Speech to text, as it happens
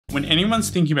When anyone's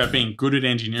thinking about being good at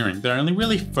engineering, they only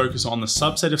really focus on the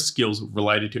subset of skills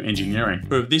related to engineering.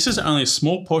 But this is only a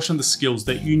small portion of the skills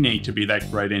that you need to be that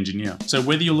great engineer. So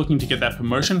whether you're looking to get that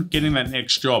promotion, getting that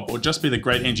next job, or just be the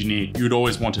great engineer you'd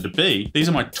always wanted to be, these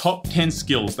are my top 10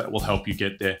 skills that will help you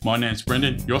get there. My name's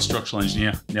Brendan, your structural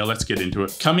engineer. Now let's get into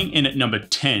it. Coming in at number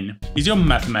 10 is your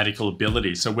mathematical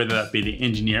ability. So whether that be the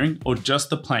engineering or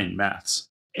just the plain maths.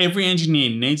 Every engineer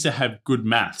needs to have good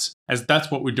maths, as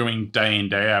that's what we're doing day in,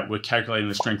 day out. We're calculating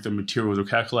the strength of materials, we're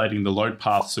calculating the load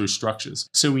paths through structures.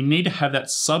 So we need to have that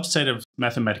subset of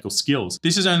mathematical skills.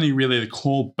 This is only really the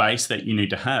core base that you need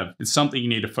to have. It's something you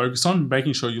need to focus on,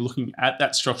 making sure you're looking at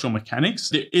that structural mechanics.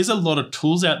 There is a lot of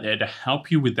tools out there to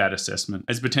help you with that assessment,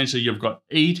 as potentially you've got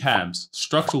ETABS,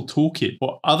 Structural Toolkit,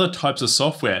 or other types of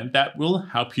software that will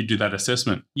help you do that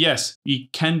assessment. Yes, you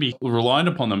can be reliant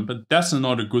upon them, but that's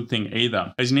not a good thing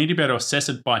either, as you need to be able to assess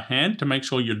it by hand to make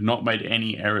sure you're not made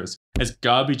any errors, as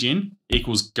garbage in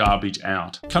equals garbage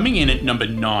out. Coming in at number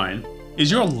 9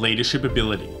 is your leadership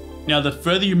ability. Now, the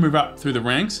further you move up through the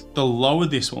ranks, the lower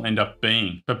this will end up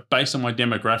being. But based on my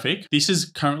demographic, this is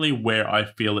currently where I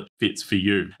feel it fits for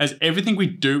you, as everything we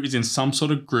do is in some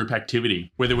sort of group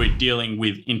activity, whether we're dealing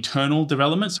with internal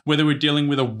developments, whether we're dealing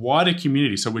with a wider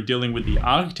community. So we're dealing with the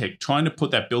architect trying to put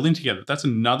that building together. That's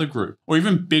another group. Or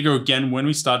even bigger again, when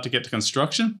we start to get to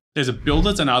construction, there's a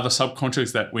builders and other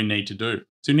subcontractors that we need to do.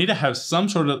 So you need to have some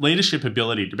sort of leadership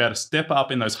ability to be able to step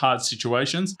up in those hard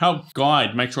situations, help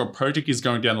guide, make sure a project is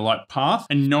going down the right path,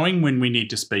 and knowing when we need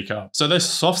to speak up. So those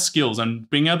soft skills and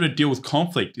being able to deal with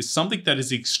conflict is something that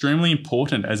is extremely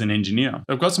important as an engineer.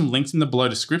 I've got some links in the below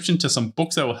description to some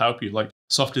books that will help you, like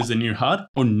Soft is the New Hard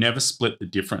or Never Split the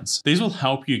Difference. These will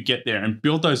help you get there and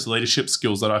build those leadership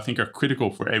skills that I think are critical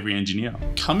for every engineer.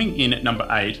 Coming in at number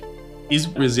 8 is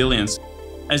resilience.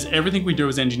 As everything we do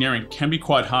as engineering can be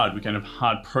quite hard. We can have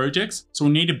hard projects, so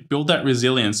we need to build that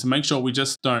resilience to make sure we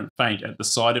just don't faint at the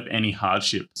sight of any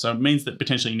hardship. So it means that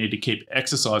potentially you need to keep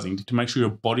exercising to make sure your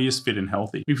body is fit and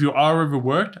healthy. If you are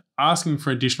overworked, asking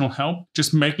for additional help,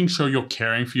 just making sure you're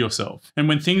caring for yourself. And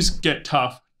when things get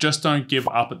tough, just don't give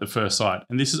up at the first sight.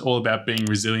 And this is all about being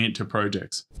resilient to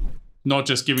projects. Not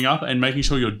just giving up and making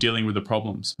sure you're dealing with the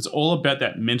problems. It's all about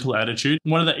that mental attitude.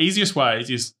 One of the easiest ways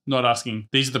is not asking,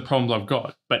 these are the problems I've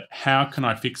got, but how can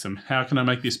I fix them? How can I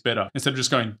make this better? Instead of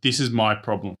just going, this is my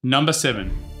problem. Number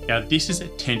 7, now this is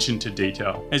attention to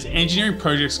detail. As engineering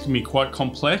projects can be quite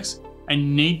complex,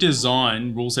 and need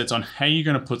design rule sets on how you're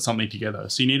going to put something together.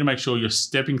 So you need to make sure you're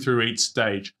stepping through each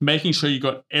stage, making sure you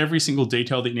got every single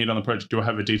detail that you need on the project. Do I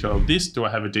have a detail of this? Do I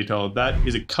have a detail of that?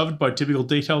 Is it covered by typical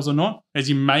details or not? As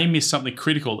you may miss something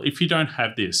critical if you don't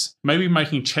have this. Maybe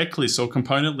making checklists or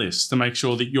component lists to make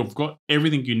sure that you've got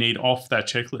everything you need off that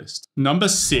checklist. Number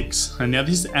 6, and now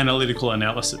this is analytical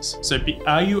analysis. So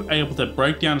are you able to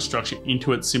break down a structure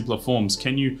into its simpler forms?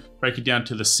 Can you break it down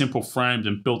to the simple frames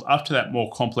and build up to that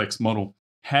more complex model?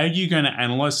 How are you going to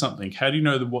analyze something? How do you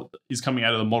know that what is coming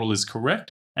out of the model is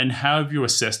correct? And how have you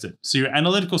assessed it? So your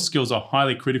analytical skills are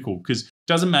highly critical, because it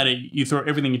doesn't matter, you throw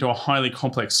everything into a highly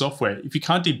complex software. If you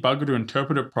can't debug it or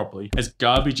interpret it properly, as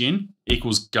garbage in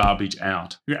equals garbage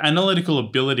out. Your analytical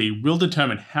ability will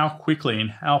determine how quickly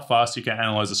and how fast you can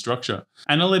analyze a structure.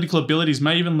 Analytical abilities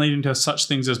may even lead into such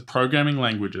things as programming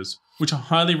languages, which I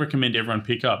highly recommend everyone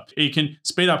pick up. It can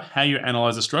speed up how you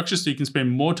analyze a structure so you can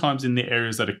spend more times in the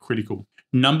areas that are critical.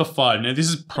 Number 5, now this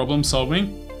is problem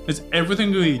solving. As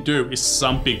everything we do is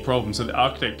some big problem. So the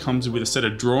architect comes with a set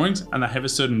of drawings and they have a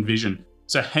certain vision.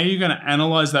 So how are you going to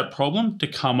analyze that problem to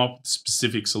come up with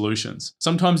specific solutions?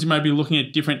 Sometimes you may be looking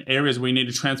at different areas where you need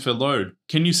to transfer load.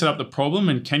 Can you set up the problem,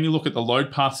 and can you look at the load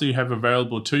paths that you have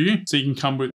available to you so you can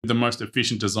come with the most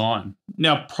efficient design?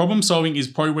 Now, problem solving is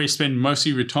probably where you spend most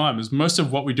of your time, as most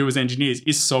of what we do as engineers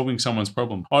is solving someone's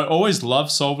problem. I always love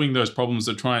solving those problems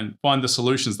to try and find the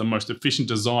solutions, the most efficient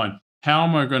design. How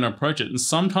am I going to approach it? And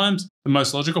sometimes the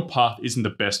most logical path isn't the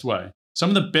best way.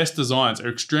 Some of the best designs are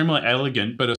extremely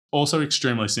elegant, but also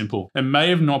extremely simple, and may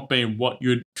have not been what you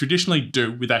would traditionally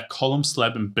do with that column,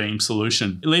 slab, and beam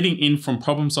solution. Leading in from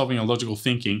problem solving and logical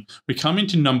thinking, we come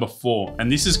into number 4, and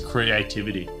this is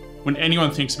creativity. When anyone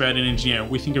thinks about an engineer,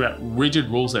 we think about rigid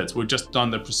rule sets. We've just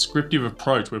done the prescriptive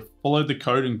approach. We've followed the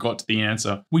code and got to the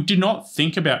answer. We do not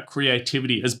think about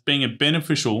creativity as being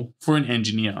beneficial for an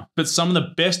engineer, but some of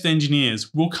the best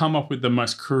engineers will come up with the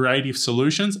most creative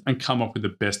solutions and come up with the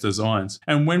best designs.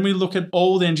 And when we look at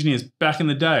all the engineers back in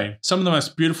the day, some of the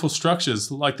most beautiful structures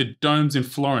like the domes in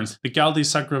Florence, the Gallery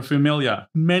Sacra Familia,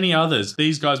 many others,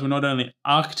 these guys were not only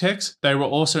architects, they were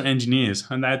also engineers,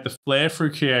 and they had the flair for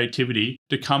creativity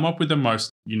to come up with the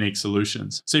most unique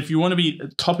solutions. So if you want to be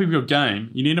at the top of your game,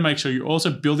 you need to make sure you're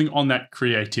also building on that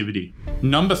creativity.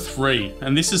 Number 3,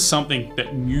 and this is something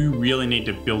that you really need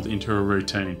to build into a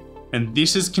routine, and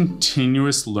this is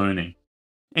continuous learning.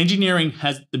 Engineering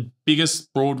has the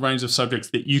biggest broad range of subjects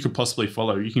that you could possibly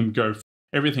follow. You can go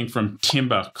everything from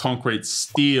timber, concrete,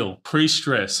 steel,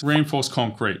 pre-stress, reinforced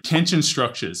concrete, tension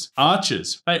structures,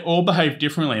 arches. They all behave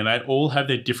differently and they all have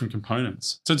their different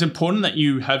components. So it's important that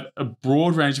you have a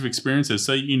broad range of experiences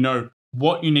so you know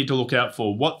what you need to look out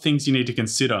for, what things you need to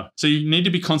consider. So you need to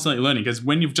be constantly learning, because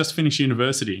when you've just finished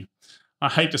university, I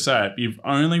hate to say it, but you've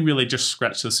only really just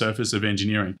scratched the surface of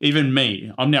engineering. Even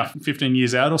me, I'm now 15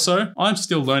 years out or so, I'm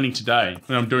still learning today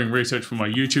when I'm doing research for my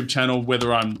YouTube channel,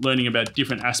 whether I'm learning about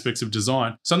different aspects of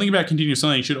design. Something about continuous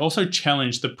learning should also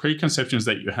challenge the preconceptions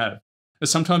that you have. As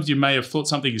sometimes you may have thought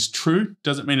something is true,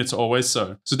 doesn't mean it's always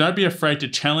so. So don't be afraid to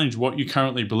challenge what you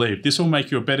currently believe. This will make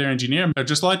you a better engineer. I'd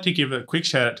just like to give a quick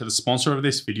shout out to the sponsor of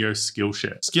this video,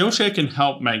 SKILLSHare. SKILLSHare can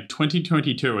help make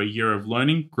 2022 a year of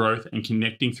learning, growth, and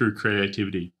connecting through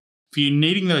creativity. For you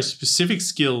needing those specific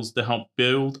skills to help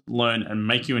build, learn, and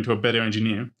make you into a better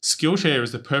engineer, SKILLSHare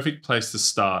is the perfect place to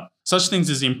start. Such things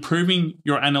as improving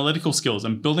your analytical skills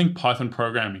and building Python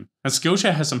programming. And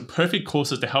SKILLSHare has some perfect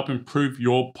courses to help improve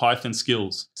your Python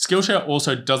skills. SKILLSHare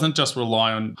also doesn't just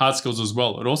rely on hard skills as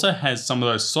well. It also has some of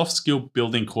those soft skill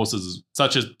building courses,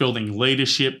 such as building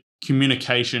leadership,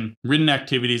 communication, written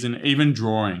activities, and even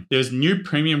drawing. There's new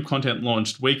premium content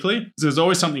launched weekly, so there's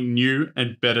always something new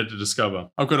and better to discover.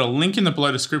 I've got a link in the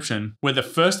below description where the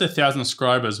first 1,000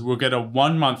 subscribers will get a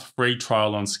 1-month free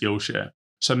trial on SKILLSHare.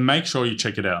 So make sure you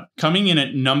check it out. Coming in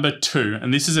at number 2,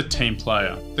 and this is a team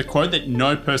player. The quote that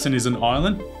no person is an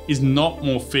island is not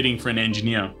more fitting for an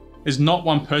engineer. There's not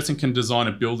one person can design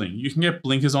a building. You can get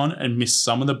blinkers on and miss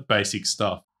some of the basic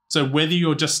stuff. So whether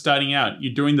you're just starting out,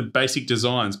 you're doing the basic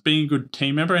designs, being a good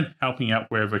team member and helping out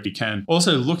wherever you can.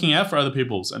 Also looking out for other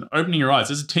people's and opening your eyes.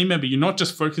 As a team member, you're not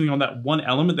just focusing on that one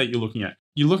element that you're looking at.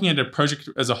 You're looking at a project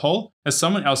as a whole, as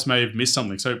someone else may have missed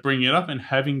something. So bringing it up and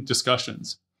having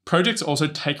discussions. Projects also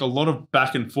take a lot of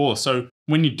back and forth. So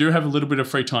when you do have a little bit of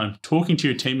free time, talking to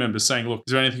your team members saying, look,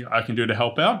 is there anything I can do to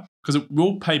help out? Because it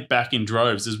will pay back in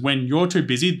droves. Is when you're too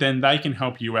busy, then they can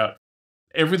help you out.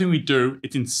 Everything we do,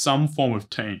 it's in some form of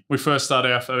team. We first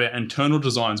started off our internal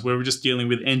designs where we're just dealing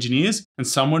with engineers and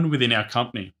someone within our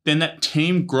company. Then that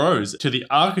team grows to the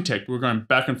architect. We're going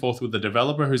back and forth with the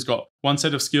developer who's got one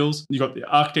set of skills. You've got the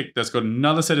architect that's got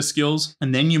another set of skills.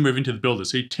 And then you move into the builder.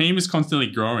 So your team is constantly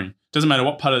growing. Doesn't matter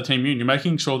what part of the team you're in, you're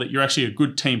making sure that you're actually a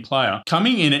good team player.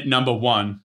 Coming in at number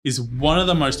 1 is one of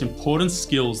the most important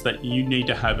skills that you need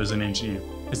to have as an engineer.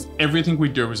 As everything we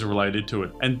do is related to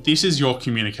it. And this is your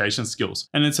communication skills.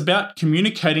 And it's about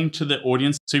communicating to the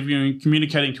audience. So if you're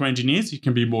communicating to engineers, you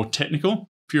can be more technical.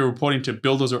 If you're reporting to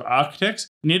builders or architects,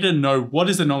 you need to know what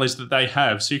is the knowledge that they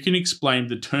have so you can explain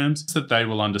the terms that they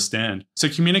will understand. So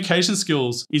communication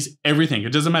skills is everything.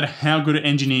 It doesn't matter how good an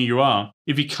engineer you are.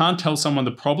 If you can't tell someone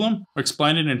the problem or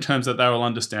explain it in terms that they will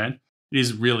understand, it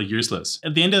is really useless.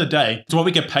 At the end of the day, what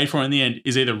we get paid for in the end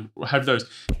is either have those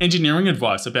engineering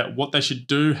advice about what they should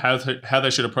do, how they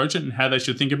should approach it, and how they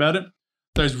should think about it.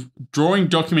 Those drawing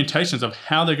documentations of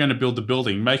how they're going to build the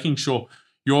building, making sure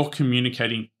you're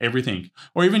communicating everything,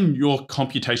 or even your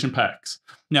computation packs.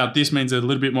 Now, this means a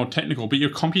little bit more technical, but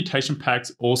your computation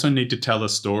packs also need to tell a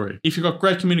story. If you've got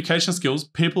great communication skills,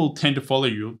 people tend to follow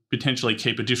you, potentially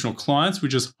keep additional clients,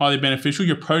 which is highly beneficial.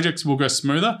 Your projects will go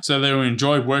smoother, so they will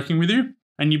enjoy working with you,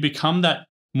 and you become that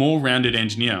more rounded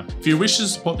engineer. If you wish to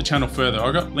support the channel further,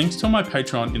 I've got links to my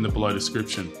Patreon in the below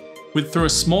description. Through a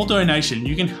small donation,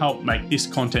 you can help make this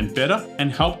content better and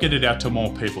help get it out to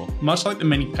more people, much like the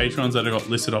many Patrons that I got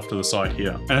listed off to the side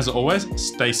here. And as always,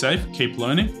 stay safe, keep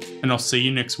learning, and I'll see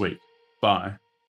you next week. Bye.